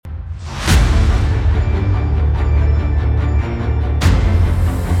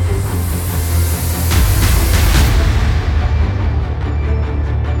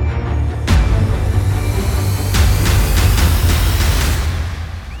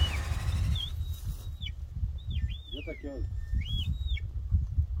Asta aqui,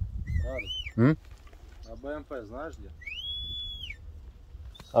 ó. A BMP, znasz gdzie?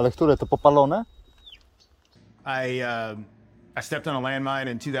 Ale które to popalone? I stepped on a landmine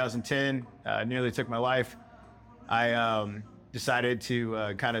in 2010, nearly took my life. I decided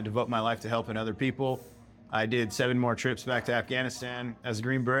to kind of devote my life to helping other people. I did 7 more trips back to Afghanistan as a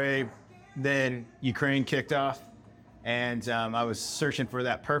Green Beret. Then Ukraine kicked off, and I was searching for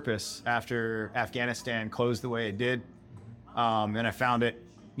that purpose after Afghanistan closed the way it did. And I found it,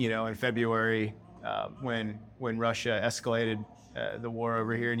 in February when Russia escalated the war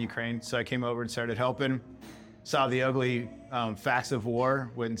over here in Ukraine. So I came over and started helping. Saw the ugly facts of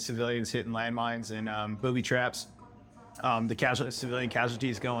war when civilians hitting landmines and booby traps. The civilian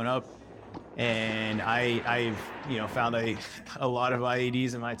casualties going up, and I've found a lot of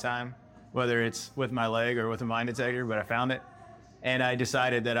IEDs in my time, whether it's with my leg or with a mine detector, but I found it. And I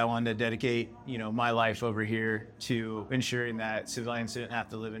decided that I wanted to dedicate, my life over here to ensuring that civilians didn't have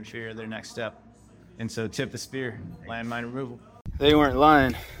to live in fear of their next step. And so tip the spear, landmine removal. They weren't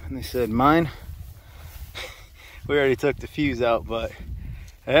lying when they said mine. We already took the fuse out, but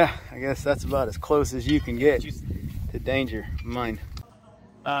yeah, I guess that's about as close as you can get to danger. Mine.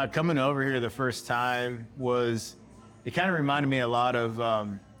 Coming over here the first time it kind of reminded me a lot of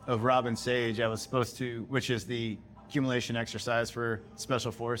Robin Sage. I was supposed to, which is the accumulation exercise for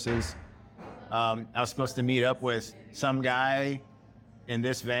special forces. I was supposed to meet up with some guy in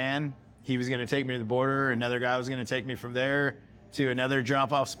this van. He was going to take me to the border. Another guy was going to take me from there to another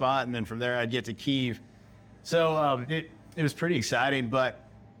drop-off spot, and then from there I'd get to Kyiv. So it was pretty exciting, but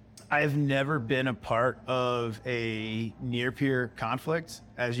I've never been a part of a near-peer conflict,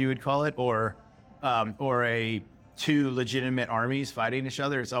 as you would call it, or two legitimate armies fighting each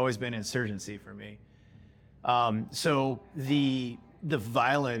other. It's always been insurgency for me. So the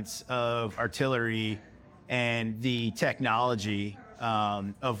violence of artillery and the technology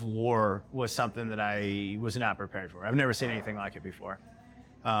of war was something that I was not prepared for. I've never seen anything like it before.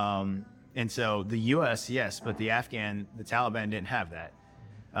 And so the U.S., yes, but the Taliban didn't have that.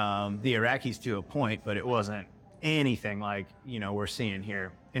 The Iraqis to a point, but it wasn't anything like, we're seeing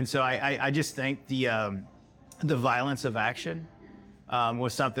here. And so I just think the violence of action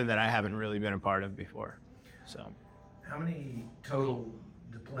was something that I haven't really been a part of before. So, how many total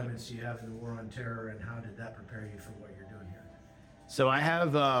deployments do you have in the war on terror, and how did that prepare you for what you're doing here? So I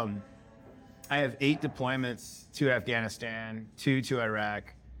have 8 deployments to Afghanistan, 2 to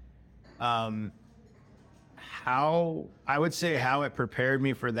Iraq. How it prepared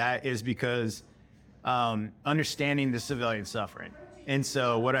me for that is because understanding the civilian suffering. And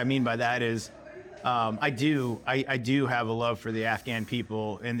so what I mean by that is I do have a love for the Afghan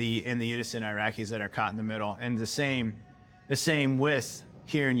people and the innocent Iraqis that are caught in the middle. And the same with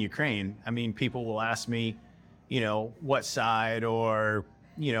here in Ukraine. I mean, people will ask me, what side or,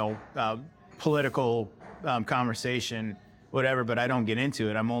 political conversation, whatever, but I don't get into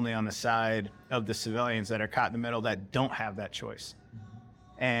it. I'm only on the side of the civilians that are caught in the middle that don't have that choice.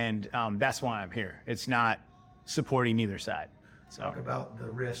 And that's why I'm here. It's not supporting either side. So. Talk about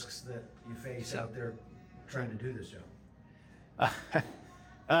the risks that you face out there trying to do this job.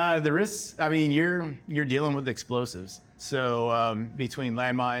 The risks, I mean, you're dealing with explosives. So between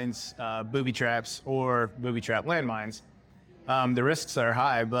landmines, booby traps, or booby trap landmines, the risks are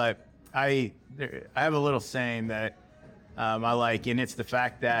high, but I have a little saying that I like, and it's the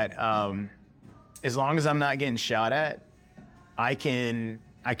fact that as long as I'm not getting shot at, I can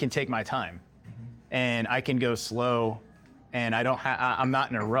take my time, and I can go slow, and I'm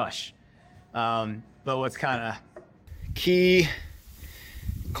not in a rush. But what's kind of key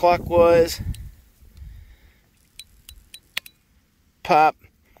clockwise, pop.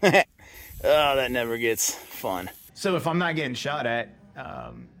 Oh, that never gets fun. So if I'm not getting shot at,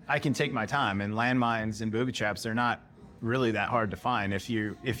 I can take my time. And landmines and booby traps, they're not really that hard to find if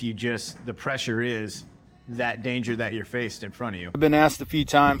you just, the pressure is that danger that you're faced in front of you. I've been asked a few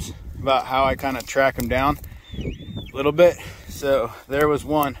times about how I kind of track them down a little bit. So there was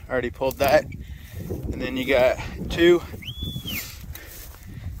one, already pulled that. And then you got 2,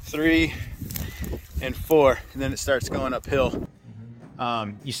 3, and 4, and then it starts going uphill.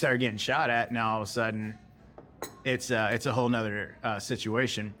 You start getting shot at, now all of a sudden it's a whole nother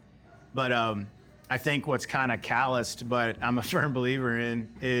situation. But I think what's kind of calloused, but I'm a firm believer in,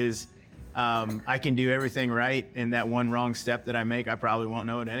 is I can do everything right, and that one wrong step that I make, I probably won't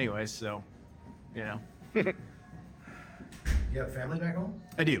know it anyway. So, You have family back home?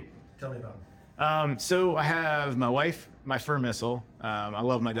 I do. Tell me about them. So I have my wife, my fur missile. I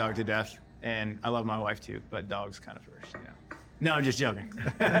love my dog to death, and I love my wife too, but dogs kind of first. No, I'm just joking.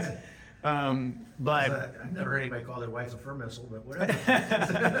 But I've never heard anybody call their wife a fur missile, but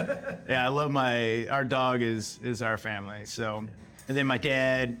whatever. yeah, I love our dog is our family. So, and then my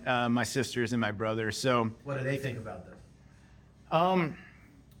dad, my sisters, and my brother. So, What do they think about this?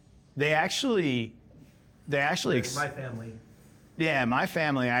 they actually, My family. yeah, my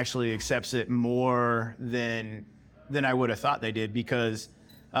family actually accepts it more than I would have thought they did, because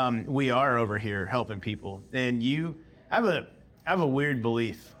we are over here helping people. And I have a weird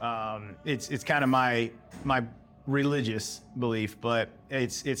belief. It's kind of my religious belief, but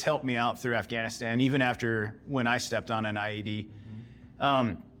it's helped me out through Afghanistan, even after when I stepped on an IED.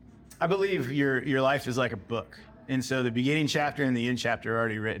 I believe your life is like a book. And so the beginning chapter and the end chapter are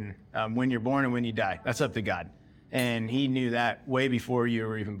already written. When you're born and when you die, that's up to God. And he knew that way before you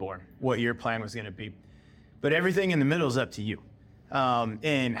were even born, what your plan was going to be. But everything in the middle is up to you.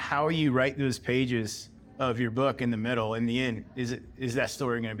 And how you write those pages of your book in the middle, in the end, is that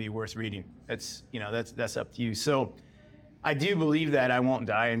story going to be worth reading? That's up to you. So I do believe that I won't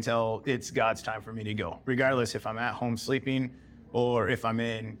die until it's God's time for me to go, regardless if I'm at home sleeping or if I'm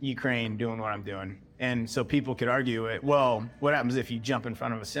in Ukraine doing what I'm doing. And so people could argue it, well, what happens if you jump in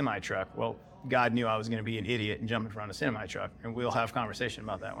front of a semi truck? Well, God knew I was going to be an idiot and jump in front of a semi truck, and we'll have a conversation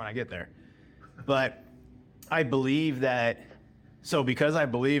about that when I get there. But I believe that, because I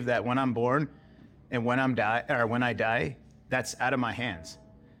believe that when I'm born and when I die, that's out of my hands.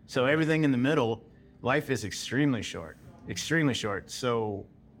 So everything in the middle, life is extremely short. So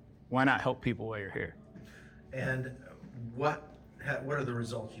why not help people while you're here? And what are the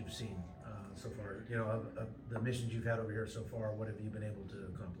results you've seen so far? Of the missions you've had over here so far, what have you been able to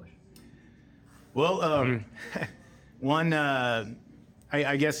accomplish? Well, one,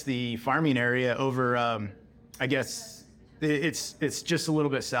 I guess the farming area over, I guess it's just a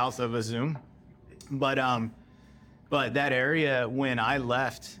little bit south of Azum, but that area, when I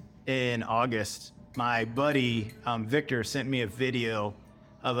left in August, my buddy Victor sent me a video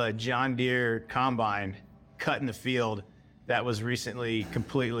of a John Deere combine cut in the field that was recently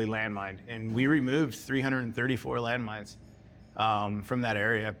completely landmined, and we removed 334 landmines from that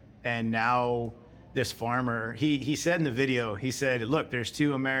area. And now this farmer, he said in the video, he said, look, there's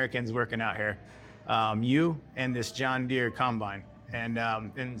 2 Americans working out here, you and this John Deere combine. And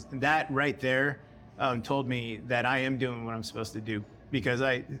that right there told me that I am doing what I'm supposed to do, because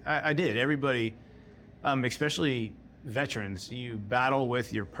I did. Everybody, especially veterans, you battle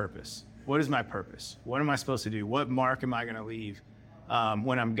with your purpose. What is my purpose? What am I supposed to do? What mark am I going to leave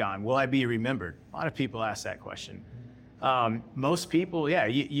when I'm gone? Will I be remembered? A lot of people ask that question. Most people, yeah,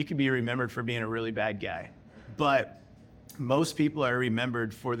 you could be remembered for being a really bad guy, but most people are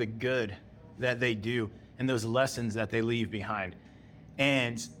remembered for the good that they do and those lessons that they leave behind.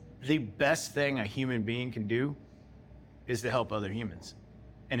 And the best thing a human being can do is to help other humans.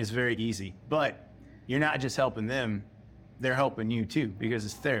 And it's very easy, but you're not just helping them, they're helping you too, because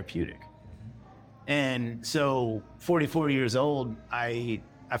it's therapeutic. And so 44 years old, I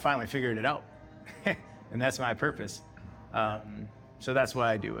finally figured it out. And that's my purpose. So that's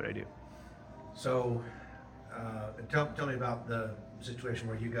why I do what I do. So tell me about the situation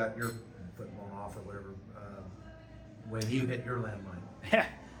where you got your foot blown off or whatever, when you hit your landmine.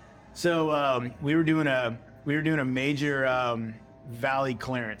 So we were doing a major valley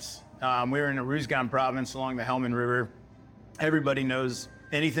clearance. We were in the Uruzgan province along the Helmand River. Everybody knows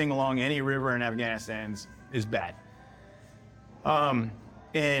anything along any river in Afghanistan is bad.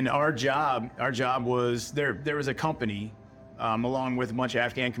 And our job was there was a company along with a bunch of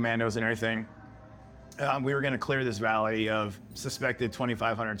Afghan commandos and everything. We were going to clear this valley of suspected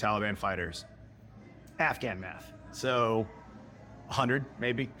 2,500 Taliban fighters. Afghan math, so 100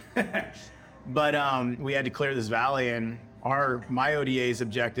 maybe. But we had to clear this valley, and my ODA's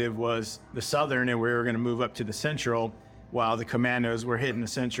objective was the southern, and we were going to move up to the central, while the commandos were hitting the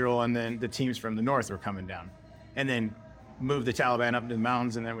central, and then the teams from the north were coming down, and then move the Taliban up into the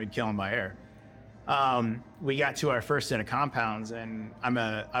mountains, and then we'd kill them by air. We got to our first set of compounds, and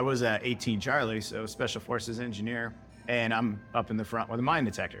I was at 18 Charlie, so Special Forces engineer, and I'm up in the front with a mine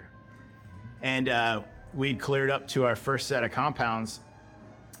detector. And we'd cleared up to our first set of compounds.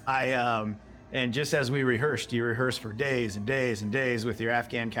 And just as we rehearsed, you rehearse for days and days and days with your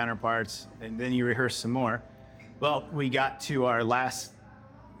Afghan counterparts, and then you rehearse some more. Well, we got to our last,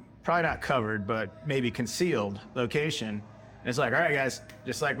 probably not covered, but maybe concealed location. And it's like, all right, guys,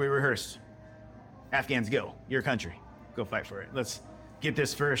 just like we rehearsed, Afghans go, your country, go fight for it. Let's get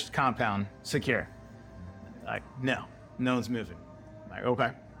this first compound secure. Like, no one's moving. Like,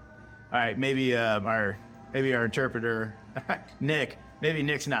 okay. All right, maybe our interpreter, Nick, maybe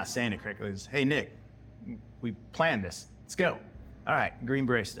Nick's not saying it correctly. Hey, Nick, we planned this. Let's go. All right, Green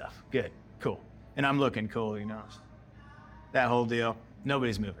Beret stuff. Good, cool. And I'm looking cool, you know. That whole deal.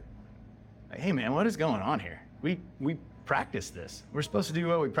 Nobody's moving. Like, hey man, what is going on here? We practice this. We're supposed to do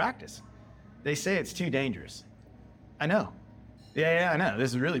what we practice. They say it's too dangerous. I know. Yeah, I know.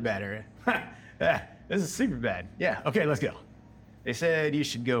 This is really bad area. Yeah, this is super bad. Yeah, okay, let's go. They said you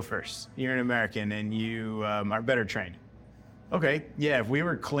should go first. You're an American and you are better trained. Okay, yeah, if we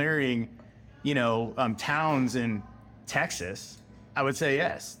were clearing, towns in Texas, I would say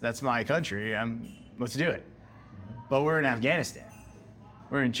yes, that's my country. Let's do it. But we're in Afghanistan.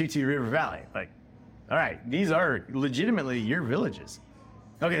 We're in Chiti River Valley. Like, all right, these are legitimately your villages.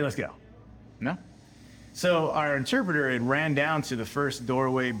 Okay, let's go. No? So our interpreter had ran down to the first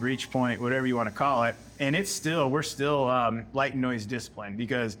doorway, breach point, whatever you want to call it, and we're still light and noise discipline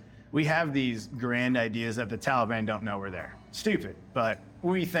because we have these grand ideas that the Taliban don't know we're there. Stupid, but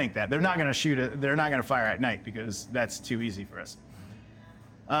we think that. They're not going to shoot it. They're not going to fire at night because that's too easy for us.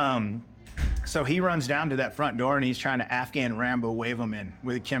 So he runs down to that front door and he's trying to Afghan Rambo wave them in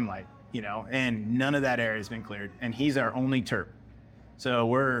with a chem light, and none of that area has been cleared. And he's our only Terp. So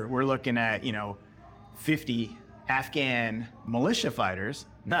we're looking at, 50 Afghan militia fighters,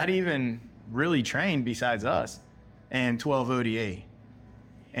 not even really trained besides us, and 12 ODA.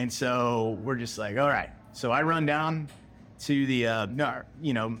 And so we're just like, all right. So I run down to the,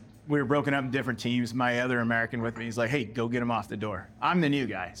 we were broken up in different teams. My other American with me, he's like, hey, go get him off the door. I'm the new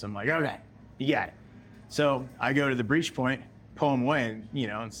guy. So I'm like, okay, you got it. So I go to the breach point, pull him away,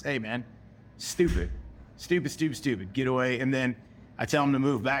 and say, hey, man, stupid, get away. And then I tell him to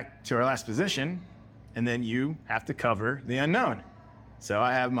move back to our last position, and then you have to cover the unknown. So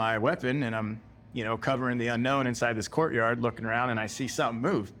I have my weapon, and I'm, covering the unknown inside this courtyard, looking around, and I see something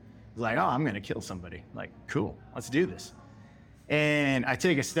move. It's like, oh, I'm going to kill somebody. Like, cool, let's do this. And I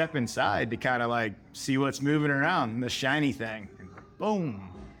take a step inside to kind of like see what's moving around, the shiny thing, and boom.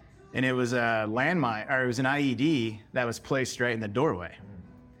 And it was a landmine, or it was an IED that was placed right in the doorway.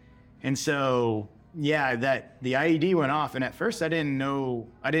 And so, yeah, the IED went off, and at first I didn't know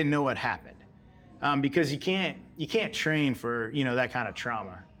what happened, because you can't train for that kind of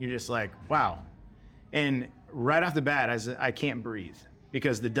trauma. You're just like, wow. And right off the bat, I can't breathe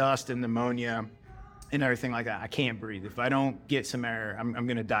because the dust and pneumonia and everything like that. I can't breathe. If I don't get some air, I'm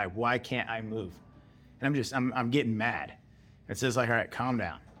gonna die. Why can't I move? And I'm getting mad. It says like, all right, calm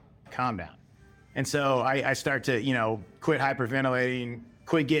down. And so I start to, quit hyperventilating,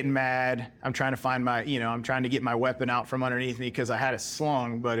 quit getting mad. I'm trying to find I'm trying to get my weapon out from underneath me because I had it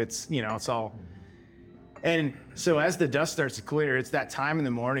slung, but it's all. And so as the dust starts to clear, it's that time in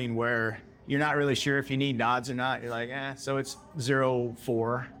the morning where you're not really sure if you need nods or not. You're like, so it's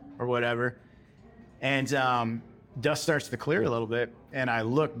 04 or whatever. And dust starts to clear a little bit, and I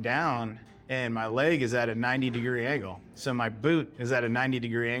look down, and my leg is at a 90-degree angle. So my boot is at a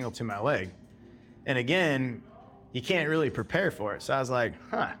 90-degree angle to my leg. And again, you can't really prepare for it. So I was like,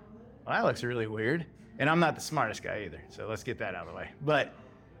 well, that looks really weird. And I'm not the smartest guy either, so let's get that out of the way. But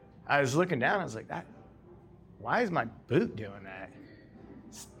I was looking down, I was like, why is my boot doing that?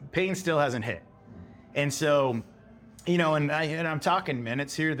 Pain still hasn't hit. And so, and I'm talking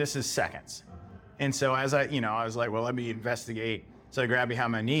minutes here, this is seconds. And so as I was like, well, let me investigate. So I grab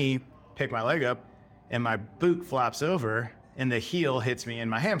behind my knee, pick my leg up, and my boot flops over, and the heel hits me in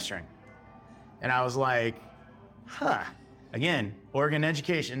my hamstring. And I was like, again, organ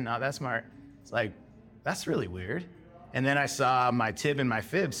education, not that smart. It's like, that's really weird. And then I saw my tib and my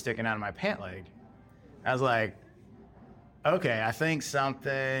fib sticking out of my pant leg. I was like, okay, I think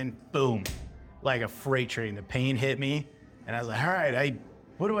something, boom, like a freight train. The pain hit me, and I was like, all right,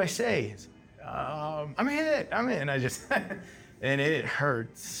 what do I say? I'm hit. And I just, and it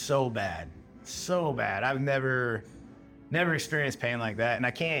hurt so bad. I've never experienced pain like that. And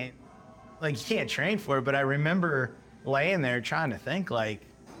you can't train for it, but I remember laying there trying to think like,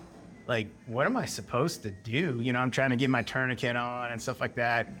 what am I supposed to do? I'm trying to get my tourniquet on and stuff like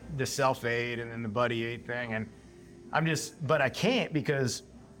that, the self-aid and then the buddy aid thing. And but I can't, because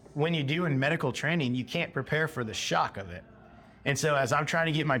when you do in medical training, you can't prepare for the shock of it. And so as I'm trying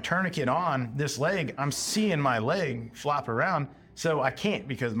to get my tourniquet on this leg, I'm seeing my leg flop around. So I can't,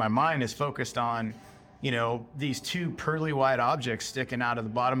 because my mind is focused on, these two pearly white objects sticking out of the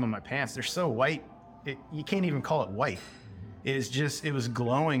bottom of my pants. They're so white, you can't even call it white. It was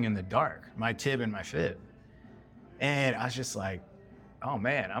glowing in the dark, my tib and my fib. And I was just like, oh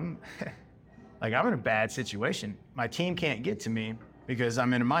man, I'm in a bad situation. My team can't get to me because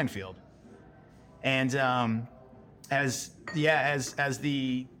I'm in a minefield. And this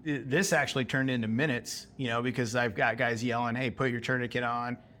actually turned into minutes, because I've got guys yelling, hey, put your tourniquet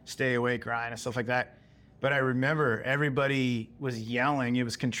on, stay awake, Ryan, and stuff like that. But I remember everybody was yelling. It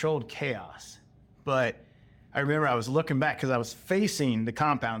was controlled chaos. But I remember I was looking back because I was facing the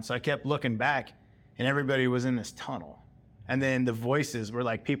compound. So I kept looking back and everybody was in this tunnel. And then the voices were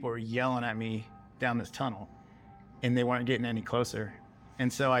like, people were yelling at me down this tunnel and they weren't getting any closer.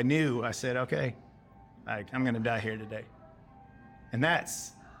 And so I said, okay, I'm going to die here today. And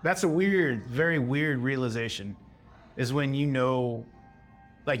that's a weird, very weird realization, is when you know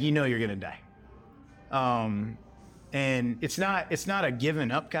you're going to die. And it's not a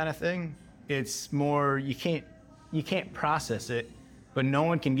given up kind of thing. It's more, you can't process it, but no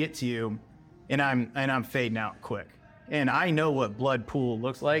one can get to you. And I'm fading out quick. And I know what blood pool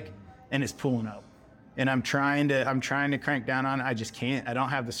looks like, and it's pooling up. And I'm trying to crank down on it. I just can't. I don't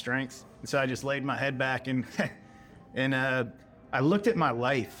have the strength. And so I just laid my head back and I looked at my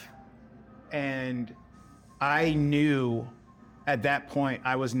life, and I knew at that point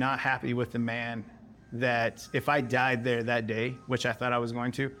I was not happy with the man that if I died there that day, which I thought I was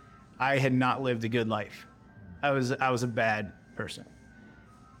going to, I had not lived a good life. I was a bad person.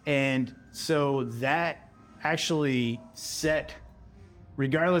 And so that actually set,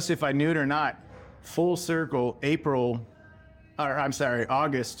 regardless if I knew it or not, full circle,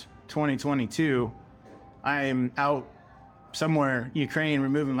 August 2022, I'm out somewhere, Ukraine,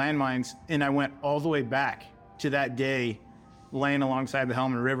 removing landmines, and I went all the way back to that day, laying alongside the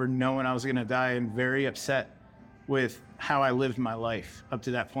Helmand River, knowing I was gonna die, and very upset with how I lived my life up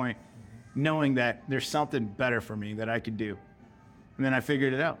to that point, knowing that there's something better for me that I could do. And then I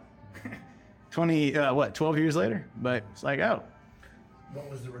figured it out. 12 years later? But it's like, oh. What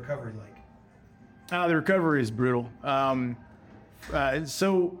was the recovery like? The recovery is brutal.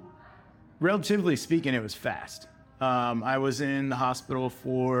 So relatively speaking, it was fast. I was in the hospital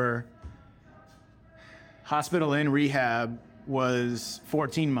in rehab was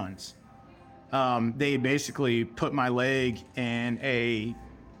 14 months. They basically put my leg in a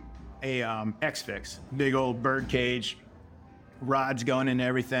X-Fix, big old bird cage, rods going into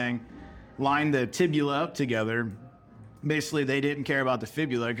everything, lined the tibula up together. Basically, they didn't care about the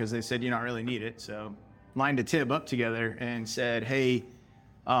fibula because they said you don't really need it. So lined a tib up together and said, hey,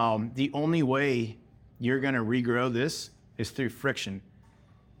 the only way you're going to regrow this is through friction.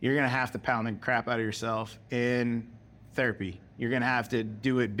 You're going to have to pound the crap out of yourself in therapy. You're going to have to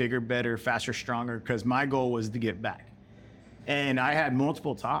do it bigger, better, faster, stronger, because my goal was to get back. And I had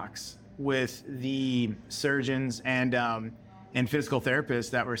multiple talks with the surgeons and physical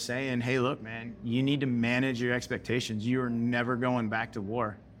therapists that were saying, hey, look, man, you need to manage your expectations. You are never going back to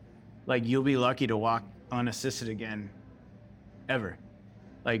war. Like, you'll be lucky to walk unassisted again, ever.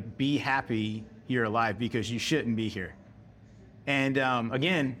 Like, be happy you're alive, because you shouldn't be here. And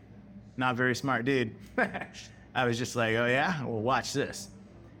again, not very smart dude. I was just like, oh yeah, well, watch this.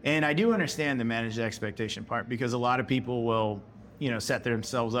 And I do understand the managed expectation part, because a lot of people will, set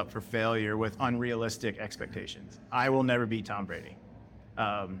themselves up for failure with unrealistic expectations. I will never beat Tom Brady.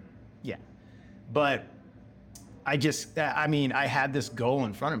 Yeah. But I had this goal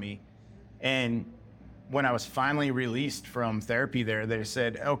in front of me. And when I was finally released from therapy there, they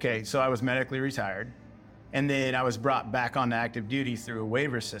said, okay, so I was medically retired. And then I was brought back on active duty through a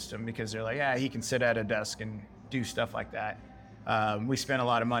waiver system, because they're like, yeah, he can sit at a desk and do stuff like that. We spent a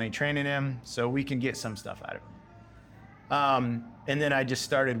lot of money training him, so we can get some stuff out of him. And then I just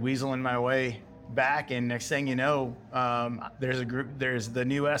started weaseling my way back, and next thing you know, there's the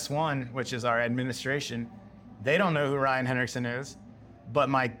new S1, which is our administration. They don't know who Ryan Henderson is,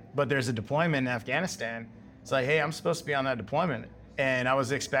 but there's a deployment in Afghanistan. It's like, hey, I'm supposed to be on that deployment. And I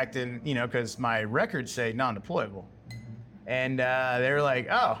was expecting, because my records say non-deployable. And they were like,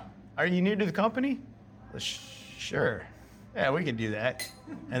 oh, are you new to the company? Well, sure. Yeah, we can do that.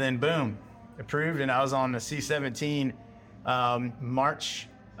 And then boom, approved. And I was on the C-17 March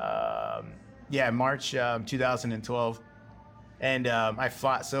 2012. And I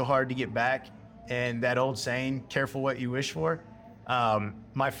fought so hard to get back. And that old saying, careful what you wish for.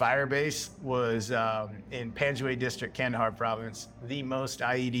 My fire base was in Panjwai district, Kandahar province, the most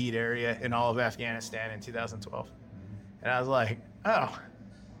IED'd area in all of Afghanistan in 2012. And I was like, oh,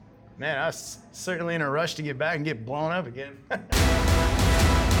 man, I was certainly in a rush to get back and get blown up again.